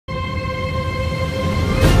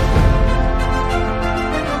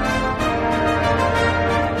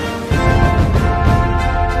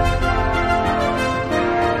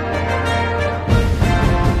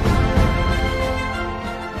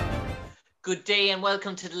Good day and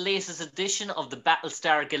welcome to the latest edition of the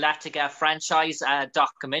Battlestar Galactica franchise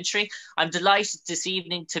documentary. I'm delighted this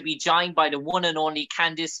evening to be joined by the one and only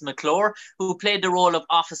Kandyse McClure, who played the role of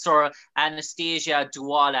Officer Anastasia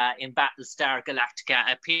Dualla in Battlestar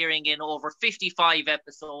Galactica, appearing in over 55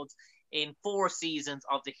 episodes in 4 seasons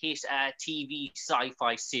of the hit TV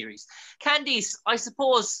sci-fi series. Kandyse, I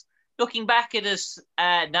suppose, looking back at it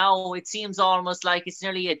now, it seems almost like it's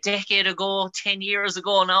nearly a decade ago, 10 years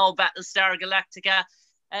ago now, Battlestar Galactica.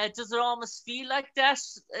 Does it almost feel like that?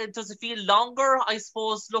 Does it feel longer, I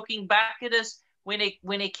suppose, looking back at it when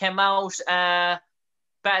it came out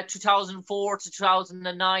back 2004 to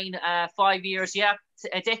 2009, 5 years, yeah,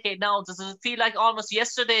 a decade now. Does it feel like almost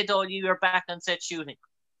yesterday, though, you were back on set shooting?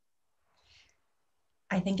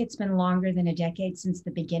 I think it's been longer than a decade since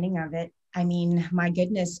the beginning of it. I mean, my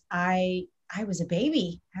goodness, I was a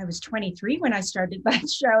baby. I was 23 when I started that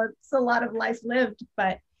show. It's a lot of life lived,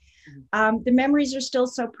 but the memories are still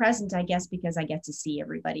so present, I guess, because I get to see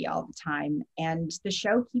everybody all the time. And the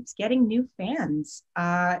show keeps getting new fans.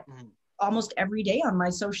 Almost every day on my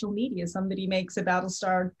social media, somebody makes a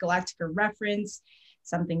Battlestar Galactica reference,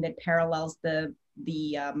 something that parallels the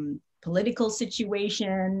political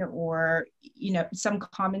situation, or some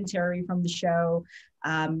commentary from the show.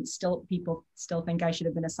 People still think I should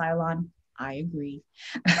have been a Cylon. I agree.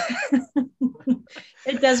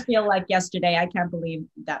 It does feel like yesterday. I can't believe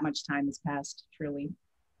that much time has passed, truly.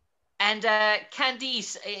 And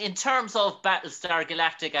Kandyse, in terms of Battlestar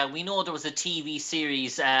Galactica, we know there was a TV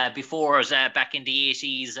series before back in the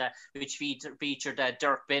 80s, which featured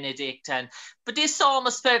Dirk Benedict. But this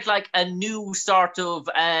almost felt like a new sort of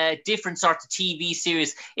different sort of TV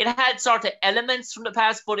series. It had sort of elements from the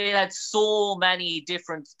past, but it had so many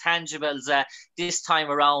different tangibles this time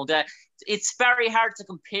around. It's very hard to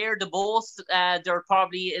compare the both. They're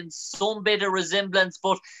probably in some bit of resemblance,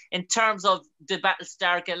 but in terms of the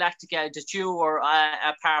Battlestar Galactica that you were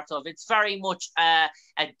a part of, it's very much a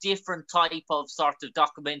different type of sort of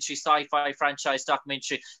documentary, sci-fi franchise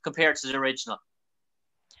documentary compared to the original.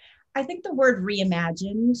 I think the word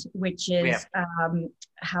reimagined, which is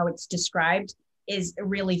how it's described, is a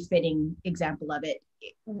really fitting example of it.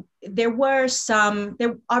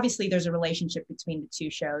 Obviously there's a relationship between the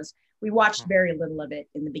two shows. We watched very little of it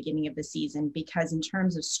in the beginning of the season because in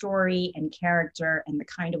terms of story and character and the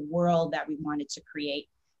kind of world that we wanted to create,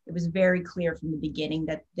 it was very clear from the beginning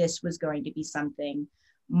that this was going to be something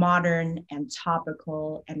modern and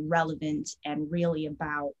topical and relevant and really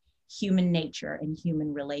about human nature and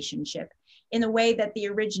human relationship in a way that the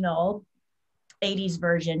original 80s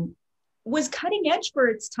version was cutting edge for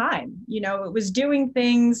its time. It was doing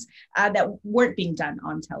things that weren't being done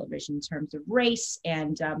on television in terms of race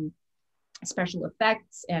and special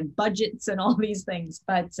effects and budgets and all these things.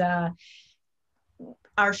 But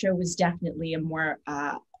our show was definitely a more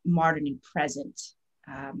modern and present,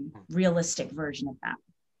 realistic version of that.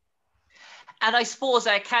 And I suppose,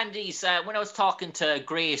 Kandyse, when I was talking to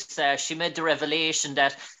Grace, she made the revelation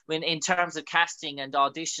that in terms of casting and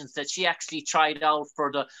auditions, that she actually tried out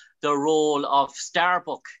for the role of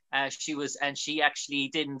Starbuck. She actually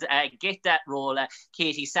didn't get that role.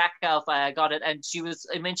 Katie Sackhoff got it, and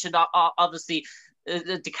I mentioned obviously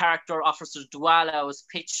the character Officer Dualla was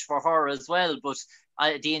pitched for her as well, but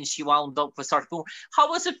at the end she wound up with sort of. How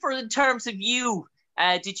was it in terms of you?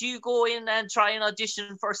 Did you go in and try and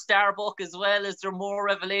audition for Starbuck as well? Is there more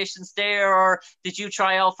revelations there, or did you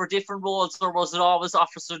try out for different roles, or was it always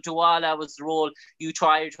Officer Dualla was the role you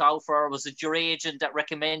tried out for, or was it your agent that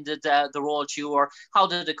recommended the role to you, or how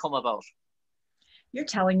did it come about? You're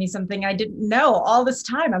telling me something I didn't know all this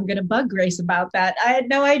time. I'm going to bug Grace about that. I had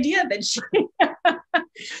no idea that she...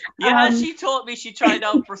 Yeah, she told me she tried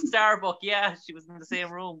out for Starbuck. Yeah, she was in the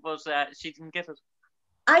same room, but she didn't get it.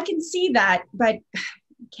 I can see that, but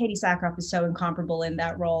Katie Sackhoff is so incomparable in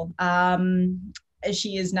that role.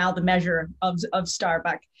 She is now the measure of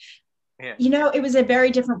Starbuck. Yeah. It was a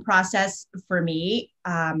very different process for me.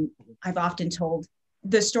 I've often told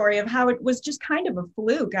the story of how it was just kind of a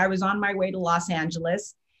fluke. I was on my way to Los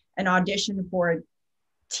Angeles, an audition for a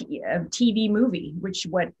TV movie, which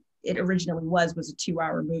what it originally was a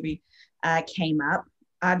 2-hour movie, came up.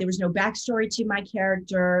 There was no backstory to my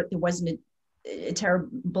character. There wasn't a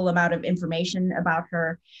terrible amount of information about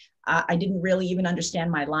her. I didn't really even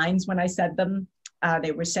understand my lines when I said them.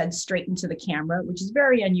 They were said straight into the camera, which is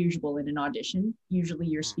very unusual in an audition. Usually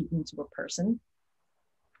you're speaking to a person.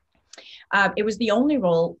 It was the only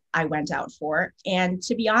role I went out for. And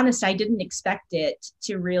to be honest, I didn't expect it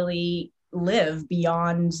to really live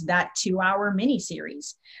beyond that 2-hour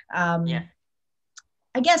miniseries.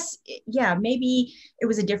 I guess, maybe it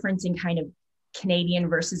was a difference in kind of Canadian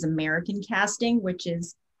versus American casting, which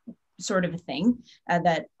is sort of a thing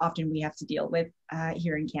that often we have to deal with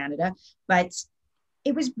here in Canada. But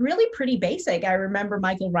it was really pretty basic. I remember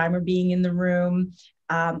Michael Reimer being in the room.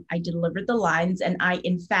 I delivered the lines, and I,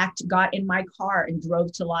 in fact, got in my car and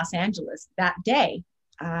drove to Los Angeles that day.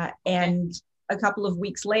 And a couple of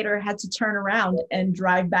weeks later, had to turn around and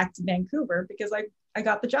drive back to Vancouver because I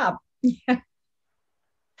got the job.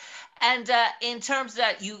 And in terms of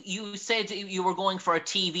that, you said you were going for a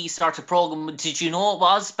TV sort of program. Did you know it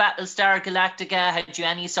was Battlestar Galactica? Had you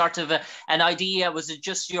any sort of an idea? Was it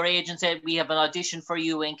just your agent said, we have an audition for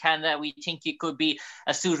you in Canada, we think you could be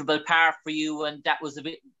a suitable part for you, and that was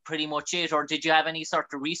pretty much it? Or did you have any sort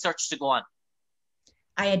of research to go on?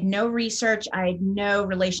 I had no research. I had no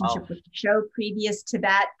relationship with the show previous to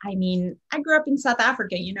that. I mean, I grew up in South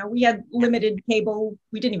Africa. You know, we had limited cable.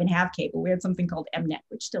 We didn't even have cable. We had something called Mnet,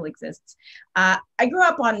 which still exists. I grew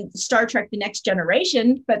up on Star Trek: The Next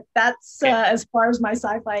Generation, but that's as far as my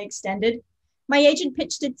sci-fi extended. My agent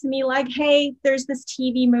pitched it to me like, hey, there's this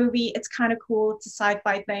TV movie. It's kind of cool. It's a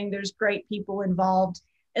sci-fi thing. There's great people involved.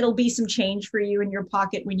 It'll be some change for you in your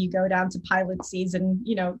pocket when you go down to pilot season,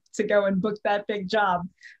 you know, to go and book that big job.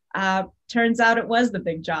 Turns out it was the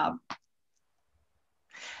big job.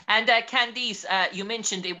 And Kandyse, you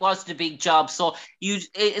mentioned it was the big job. So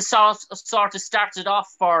it sort of started off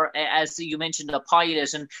for, as you mentioned, a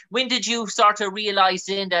pilot. And when did you sort of realize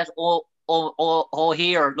then that,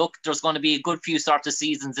 here, look, there's going to be a good few sort of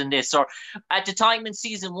seasons in this? Or at the time in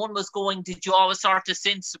season one was going, did you always sort of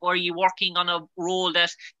sense, were you working on a role that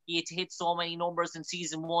you had to hit so many numbers in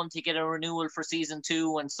season one to get a renewal for season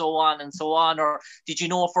two and so on and so on? Or did you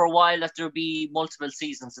know for a while that there'd be multiple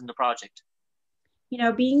seasons in the project? You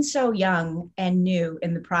know, being so young and new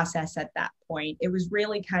in the process at that point, it was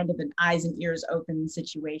really kind of an eyes and ears open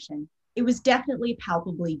situation. It was definitely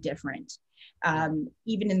palpably different.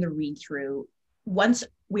 Even in the read through, once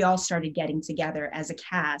we all started getting together as a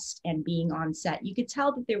cast and being on set, you could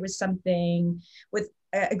tell that there was something with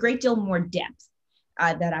a great deal more depth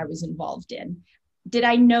that I was involved in. Did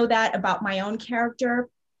I know that about my own character?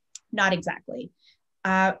 Not exactly.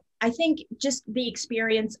 I think just the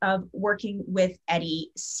experience of working with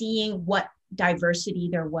Eddie, seeing what diversity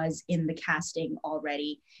there was in the casting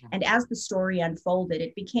already. And as the story unfolded,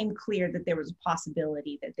 it became clear that there was a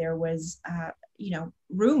possibility that there was,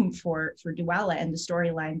 room for Dualla and the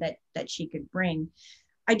storyline that she could bring.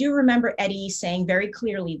 I do remember Eddie saying very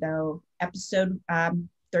clearly, though, episode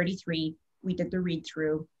 33, we did the read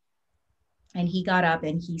through, and he got up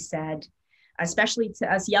and he said, especially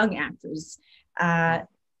to us young actors,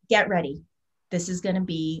 get ready. This is going to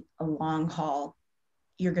be a long haul.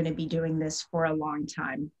 You're going to be doing this for a long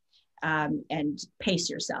time, and pace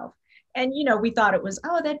yourself. And, you know, we thought it was,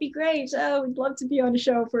 oh, that'd be great. Oh, we'd love to be on a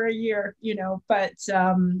show for a year, you know, but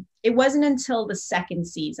it wasn't until the second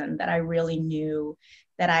season that I really knew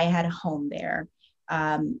that I had a home there,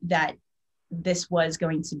 that this was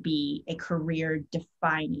going to be a career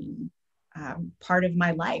defining part of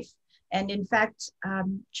my life. And in fact,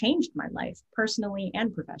 changed my life personally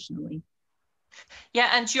and professionally. Yeah,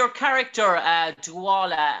 and your character,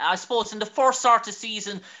 Dualla, I suppose in the first sort of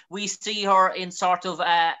season, we see her in sort of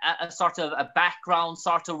a background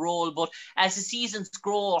sort of role, but as the seasons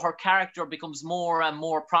grow, her character becomes more and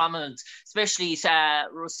more prominent, especially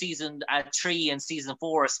season 3 and season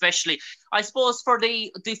 4, especially. I suppose for the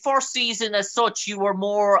first season as such, you were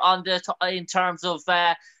more on in terms of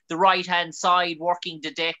the right-hand side, working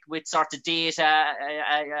the deck with sort of data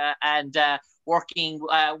and working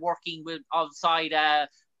with outside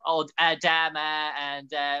Adama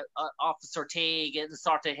and Officer Teague in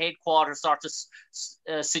sort of headquarters sort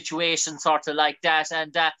of situation, sort of like that.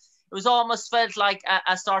 And it was almost felt like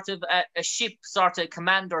a sort of a ship sort of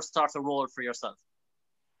commander sort of role for yourself.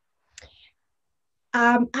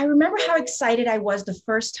 I remember how excited I was the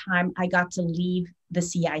first time I got to leave the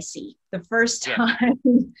CIC. The first time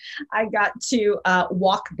I got to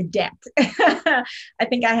walk the deck. I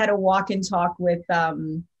think I had a walk and talk with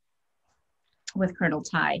Colonel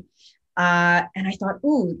Ty. And I thought,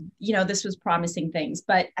 ooh, you know, this was promising things.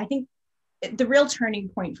 But I think the real turning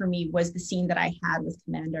point for me was the scene that I had with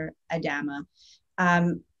Commander Adama.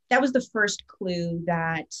 That was the first clue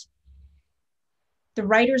that the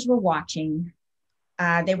writers were watching.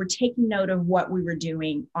 They were taking note of what we were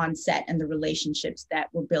doing on set and the relationships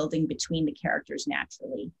that were building between the characters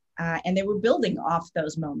naturally. And they were building off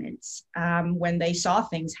those moments when they saw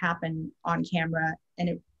things happen on camera and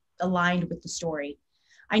it aligned with the story.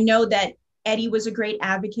 I know that Eddie was a great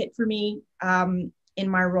advocate for me in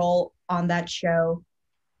my role on that show.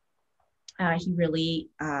 He really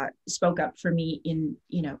spoke up for me in,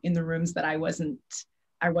 in the rooms that I wasn't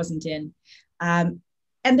in. And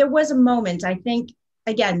there was a moment, I think,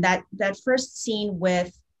 again, that first scene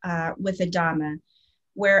with Adama,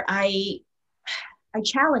 where I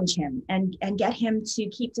challenge him and get him to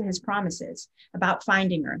keep to his promises about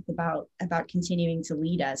finding Earth, about continuing to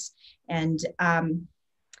lead us. And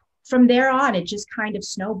from there on, it just kind of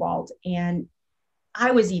snowballed. And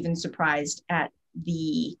I was even surprised at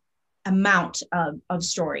the amount of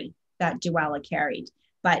story that Dualla carried.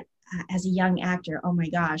 But as a young actor, oh my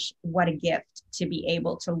gosh, what a gift to be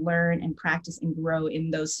able to learn and practice and grow in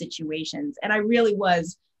those situations. And I really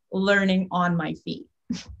was learning on my feet.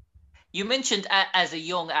 You mentioned as a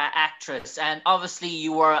young actress, and obviously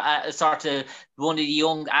you were sort of one of the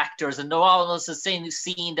young actors, and there almost a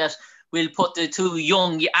scene that we'll put the two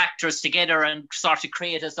young actors together and sort of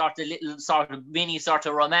create a sort of little sort of mini sort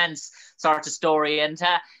of romance sort of story. And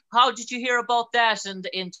how did you hear about that? And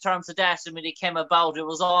in terms of that, and when it came about, it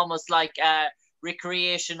was almost like a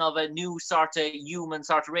recreation of a new sort of human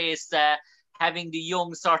sort of race, having the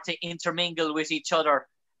young sort of intermingle with each other.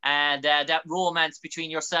 And that romance between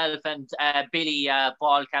yourself and Billy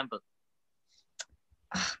Paul Campbell.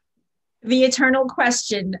 The eternal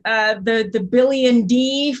question, the Billy and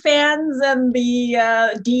Dee fans and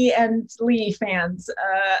the Dee and Lee fans.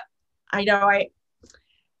 I know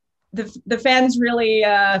the fans really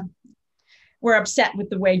were upset with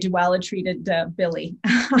the way Dualla treated Billy.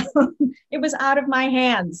 It was out of my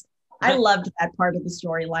hands. I loved that part of the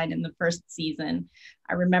storyline in the first season.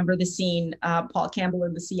 I remember the scene, Paul Campbell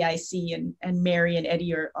and the CIC and Mary and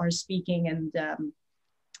Eddie are speaking, and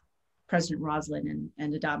President Roslin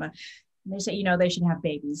and Adama. And they say, they should have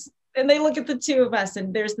babies. And they look at the two of us,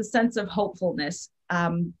 and there's the sense of hopefulness.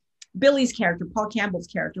 Billy's character, Paul Campbell's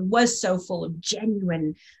character, was so full of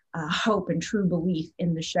genuine hope and true belief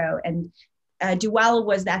in the show. And Dualla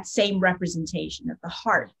was that same representation at the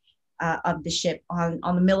heart of the ship on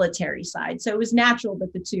the military side. So it was natural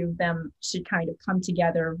that the two of them should kind of come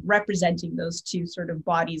together, representing those two sort of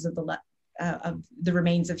bodies of the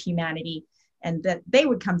remains of humanity, and that they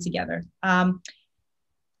would come together.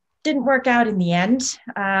 Didn't work out in the end,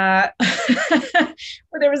 where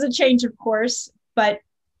there was a change of course, but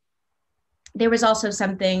there was also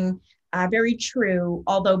something very true,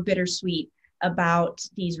 although bittersweet, about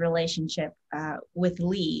Dee's relationship with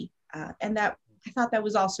Lee, and that I thought that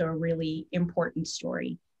was also a really important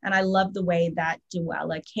story. And I love the way that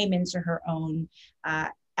Dualla came into her own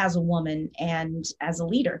as a woman and as a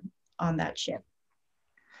leader on that ship.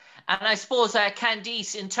 And I suppose,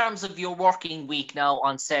 Kandyse, in terms of your working week now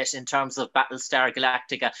on set, in terms of Battlestar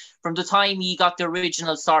Galactica, from the time you got the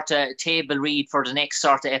original sort of table read for the next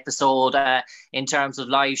sort of episode, in terms of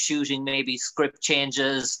live shooting, maybe script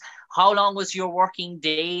changes, how long was your working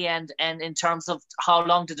day, and in terms of how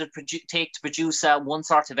long did it take to produce one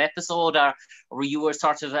sort of episode, or were you a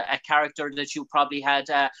sort of a character that you probably had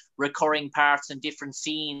recurring parts and different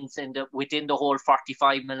scenes within the whole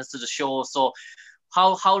 45 minutes of the show? So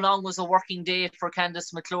how long was a working day for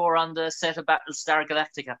Kandyse McClure on the set of Battlestar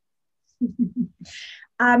Galactica?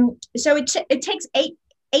 So it takes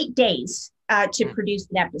eight days to produce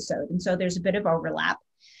an episode, and so there's a bit of overlap.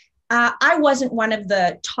 I wasn't one of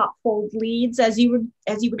the top fold leads, as you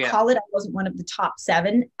would call it. I wasn't one of the top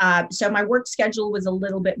 7. So my work schedule was a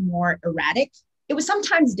little bit more erratic. It was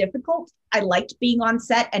sometimes difficult. I liked being on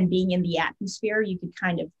set and being in the atmosphere. You could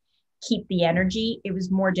kind of keep the energy. It was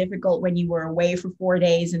more difficult when you were away for 4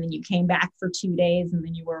 days and then you came back for 2 days and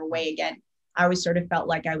then you were away again. I always sort of felt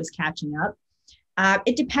like I was catching up.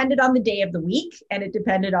 It depended on the day of the week, and it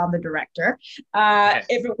depended on the director.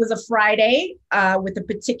 If it was a Friday with a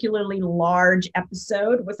particularly large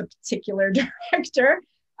episode with a particular director,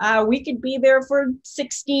 we could be there for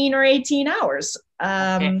 16 or 18 hours.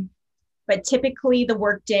 But typically the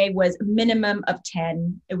workday was a minimum of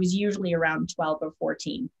 10. It was usually around 12 or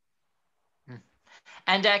 14.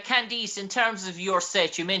 And Kandyse, in terms of your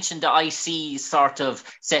set, you mentioned the IC sort of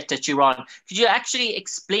set that you're on. Could you actually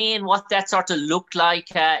explain what that sort of looked like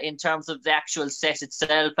in terms of the actual set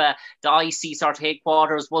itself? The IC sort of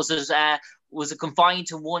headquarters, was it confined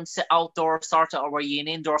to one outdoor sort of, or were you an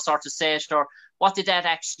indoor sort of set, or what did that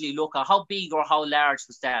actually look like? How big or how large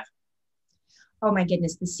was that? Oh my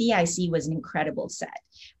goodness, the CIC was an incredible set.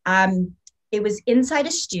 It was inside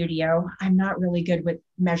a studio. I'm not really good with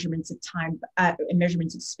measurements of time,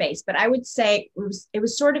 measurements of space, but I would say it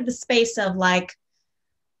was sort of the space of like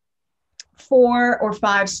 4 or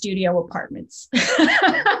 5 studio apartments.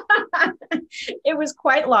 It was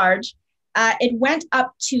quite large. It went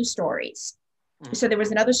up 2 stories. So there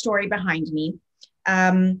was another story behind me.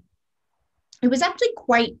 It was actually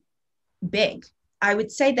quite big. I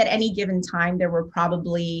would say that any given time, there were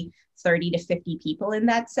probably 30 to 50 people in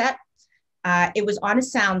that set. It was on a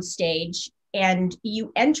sound stage, and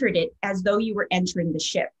you entered it as though you were entering the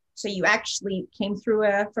ship. So you actually came through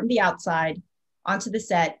from the outside onto the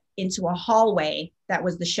set into a hallway that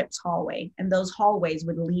was the ship's hallway. And those hallways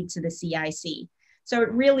would lead to the CIC. So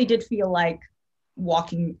it really did feel like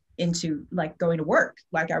walking into, like, going to work,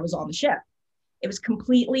 like I was on the ship. It was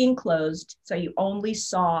completely enclosed, so you only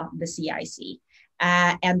saw the CIC.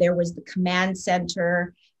 And there was the command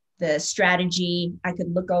center, the strategy. I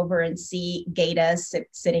could look over and see Gata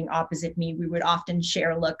sitting opposite me. We would often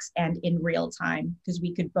share looks and in real time because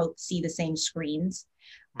we could both see the same screens.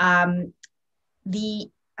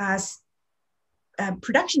 The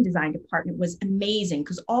production design department was amazing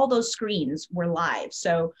because all those screens were live.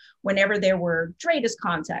 So whenever there were DRADIS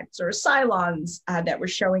contacts or Cylons that were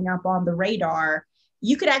showing up on the radar,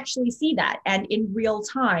 you could actually see that and in real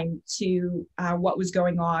time to what was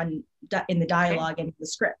going on in the dialogue and the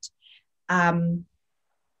script. It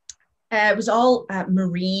was all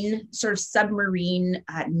marine, sort of submarine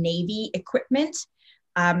Navy equipment.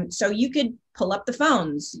 So you could pull up the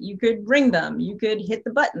phones, you could ring them, you could hit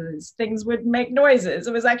the buttons, things would make noises.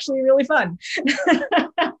 It was actually really fun.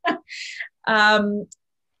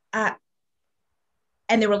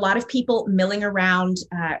 And there were a lot of people milling around.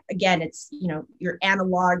 Again, it's,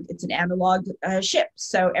 it's an analog ship.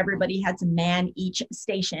 So everybody had to man each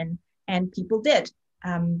station, and people did.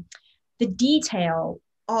 The detail,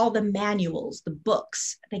 all the manuals, the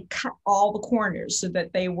books, they cut all the corners so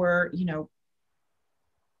that they were,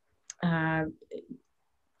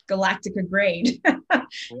 Galactica grade.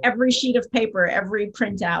 Every sheet of paper, every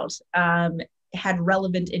printout had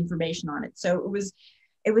relevant information on it. So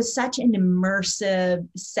it was such an immersive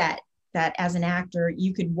set that as an actor,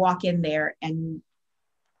 you could walk in there and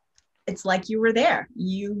it's like you were there.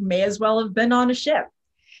 You may as well have been on a ship.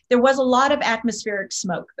 There was a lot of atmospheric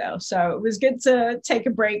smoke though. So it was good to take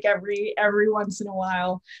a break every once in a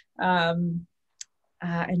while and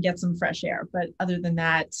get some fresh air. But other than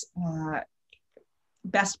that,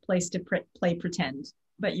 best place to play pretend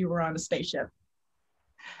that you were on a spaceship.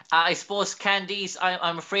 I suppose, Kandyse,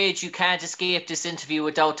 I'm afraid you can't escape this interview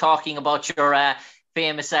without talking about your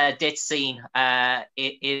famous death scene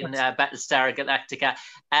in Battlestar Galactica.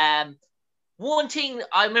 One thing,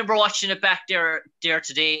 I remember watching it back there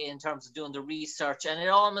today in terms of doing the research, and it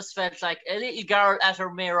almost felt like a little girl at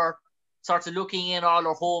her mirror, sort of looking in all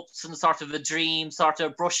her hopes and sort of a dream, sort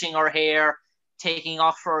of brushing her hair, taking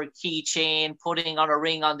off her keychain, putting on a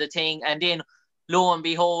ring on the thing, and then lo and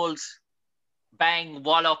behold, bang,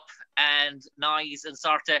 wallop, and noise, and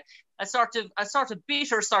a sort of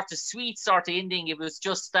bitter, sort of sweet, sort of ending. It was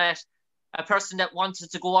just that a person that wanted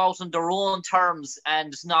to go out on their own terms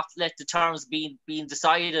and not let the terms being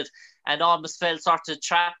decided, and almost felt sort of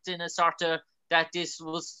trapped in a sort of that this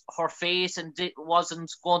was her fate and it wasn't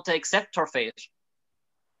going to accept her fate.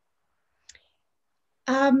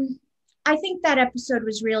 I think that episode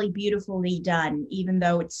was really beautifully done, even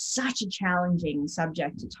though it's such a challenging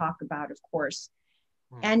subject to talk about, of course.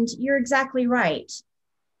 And you're exactly right.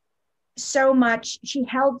 She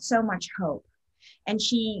held so much hope, and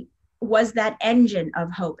she was that engine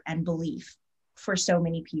of hope and belief for so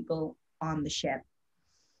many people on the ship.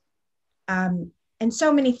 And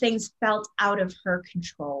so many things felt out of her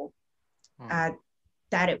control, that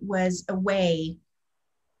it was a way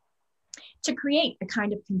to create a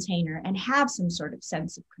kind of container and have some sort of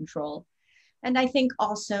sense of control. And I think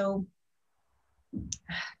also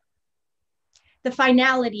the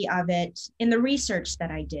finality of it, in the research that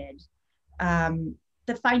I did,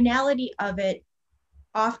 the finality of it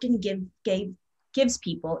often gives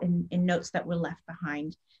people, in notes that were left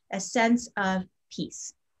behind, a sense of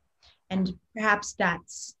peace. And perhaps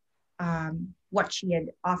that's what she had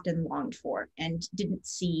often longed for and didn't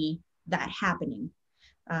see that happening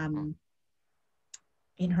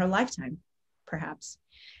in her lifetime, perhaps.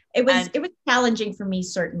 It was challenging for me,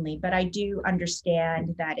 certainly, but I do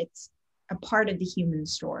understand that it's a part of the human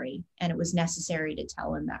story and it was necessary to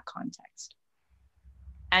tell in that context.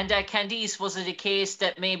 And Kandyse, was it a case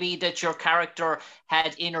that maybe that your character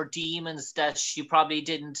had inner demons that she probably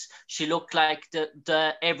didn't? She looked like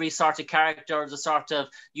the every sort of character, the sort of,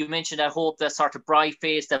 you mentioned that hope, that sort of bright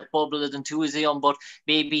face, that bubble of enthusiasm, but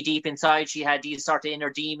maybe deep inside she had these sort of inner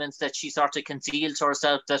demons that she sort of concealed to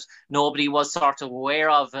herself that nobody was sort of aware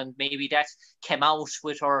of, and maybe that came out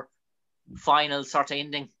with her final sort of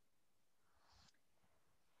ending.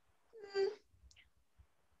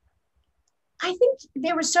 I think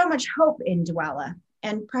there was so much hope in Dualla,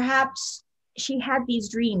 and perhaps she had these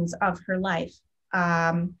dreams of her life.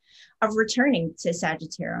 of returning to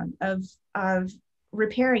Sagittarian, of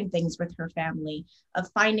repairing things with her family, of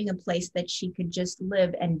finding a place that she could just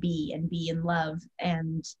live and be in love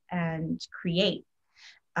and create.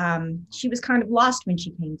 She was kind of lost when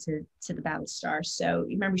she came to the Battlestar. So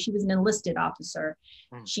remember, she was an enlisted officer.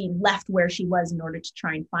 She left where she was in order to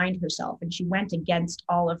try and find herself, and she went against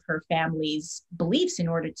all of her family's beliefs in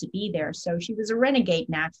order to be there. So she was a renegade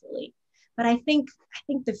naturally. But I think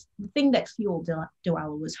the thing that fueled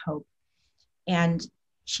Dualla was hope, and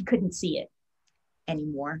she couldn't see it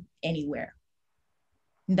anymore anywhere.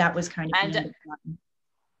 And that was kind of the end of the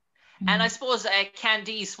And I suppose,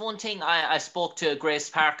 Kandyse, one thing I spoke to Grace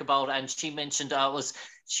Park about, and she mentioned was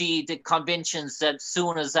she did conventions that as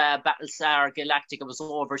soon as Battlestar Galactica was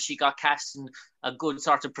over, she got cast in a good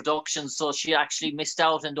sort of production. So she actually missed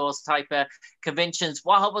out on those type of conventions.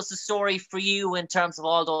 What was the story for you in terms of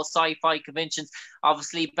all those sci-fi conventions?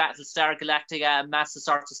 Obviously, Battlestar Galactica, a massive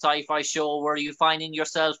sort of sci-fi show. Were you finding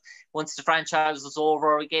yourself, once the franchise was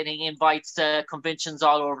over, getting invites to conventions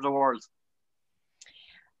all over the world?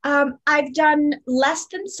 I've done less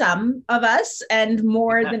than some of us and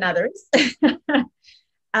more than others.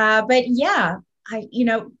 But yeah,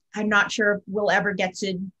 I'm not sure if we'll ever get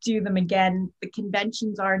to do them again. The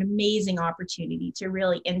conventions are an amazing opportunity to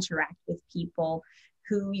really interact with people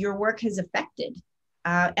who your work has affected.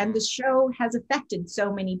 And the show has affected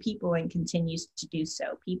so many people and continues to do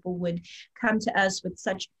so. People would come to us with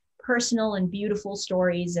such personal and beautiful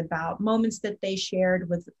stories about moments that they shared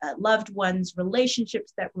with loved ones,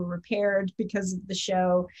 relationships that were repaired because of the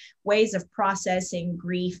show, ways of processing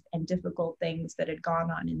grief and difficult things that had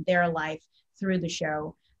gone on in their life through the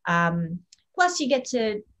show. Plus, you get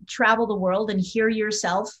to travel the world and hear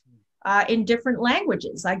yourself in different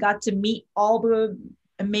languages. I got to meet all the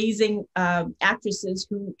amazing actresses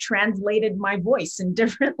who translated my voice in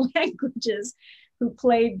different languages, who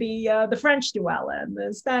played the French Dualla and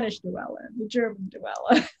the Spanish Dualla and the German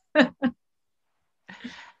Dualla.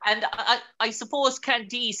 And I suppose,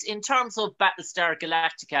 Kandyse, in terms of Battlestar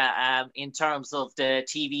Galactica, in terms of the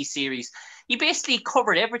TV series, you basically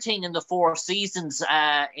covered everything in the 4 seasons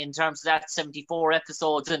in terms of that 74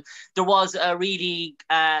 episodes, and there was a really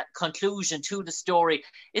conclusion to the story.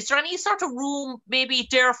 Is there any sort of room maybe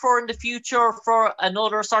there for in the future for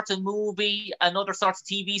another sort of movie, another sort of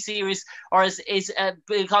TV series, or is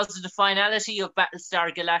because of the finality of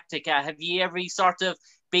Battlestar Galactica, have you every sort of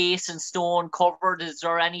base and stone covered? Is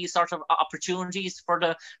there any sort of opportunities for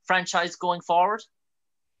the franchise going forward?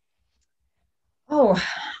 Oh,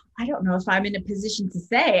 I don't know if I'm in a position to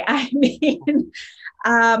say. I mean,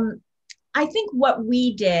 I think what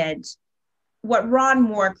we did, what Ron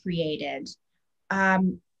Moore created,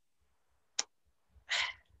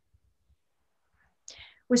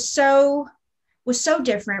 was so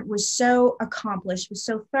different, was so accomplished, was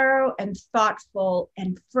so thorough and thoughtful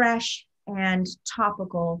and fresh and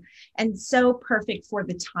topical and so perfect for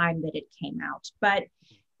the time that it came out. But,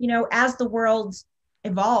 as the world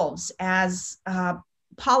evolves, as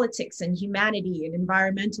politics and humanity and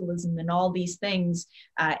environmentalism and all these things,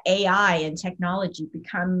 AI and technology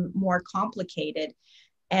become more complicated.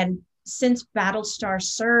 And since Battlestar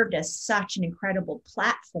served as such an incredible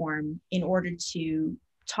platform in order to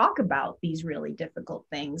talk about these really difficult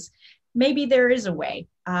things, maybe there is a way.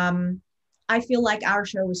 I feel like our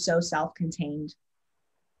show was so self-contained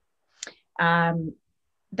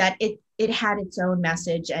that it had its own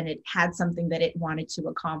message and it had something that it wanted to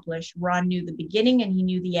accomplish. Ron knew the beginning and he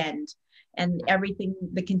knew the end, and everything,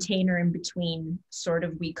 the container in between, sort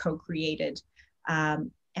of we co-created.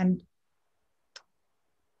 And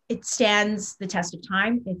it stands the test of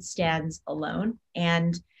time. It stands alone.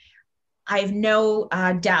 And I have no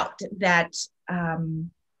doubt that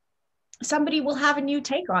somebody will have a new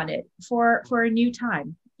take on it for a new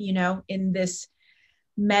time, in this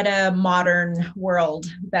meta modern world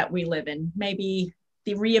that we live in. Maybe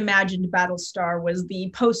the reimagined Battlestar was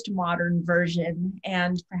the postmodern version,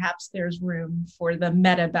 and perhaps there's room for the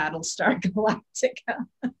meta Battlestar Galactica.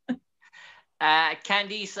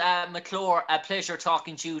 Kandyse McClure, a pleasure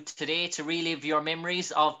talking to you today to relive your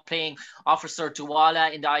memories of playing Officer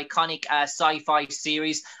Dualla in the iconic sci-fi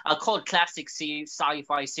series, a cult classic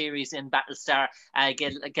sci-fi series in Battlestar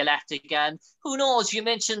Galactica. And who knows, you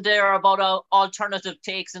mentioned there about alternative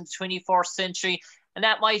takes in the 21st century, and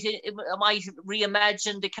that might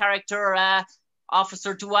reimagine the character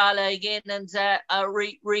Officer Dualla again, and a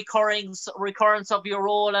recurrence of your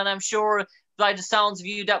role. And I'm sure, by the sounds of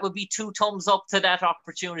you, that would be 2 thumbs up to that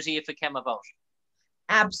opportunity if it came about.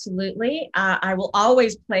 Absolutely. I will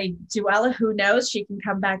always play Dualla. Who knows? She can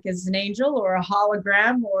come back as an angel or a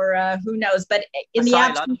hologram or who knows. But in A the Cylon.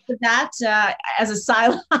 absence of that, as a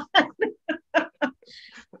Cylon,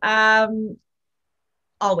 um,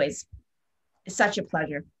 always. Such a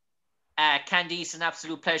pleasure. Kandyse, an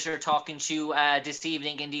absolute pleasure talking to you this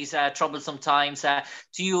evening in these troublesome times. To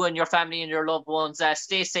you and your family and your loved ones,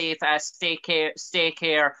 stay safe, stay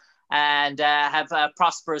care, and have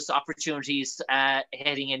prosperous opportunities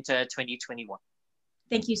heading into 2021.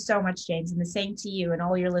 Thank you so much, James, and the same to you and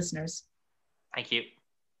all your listeners. Thank you.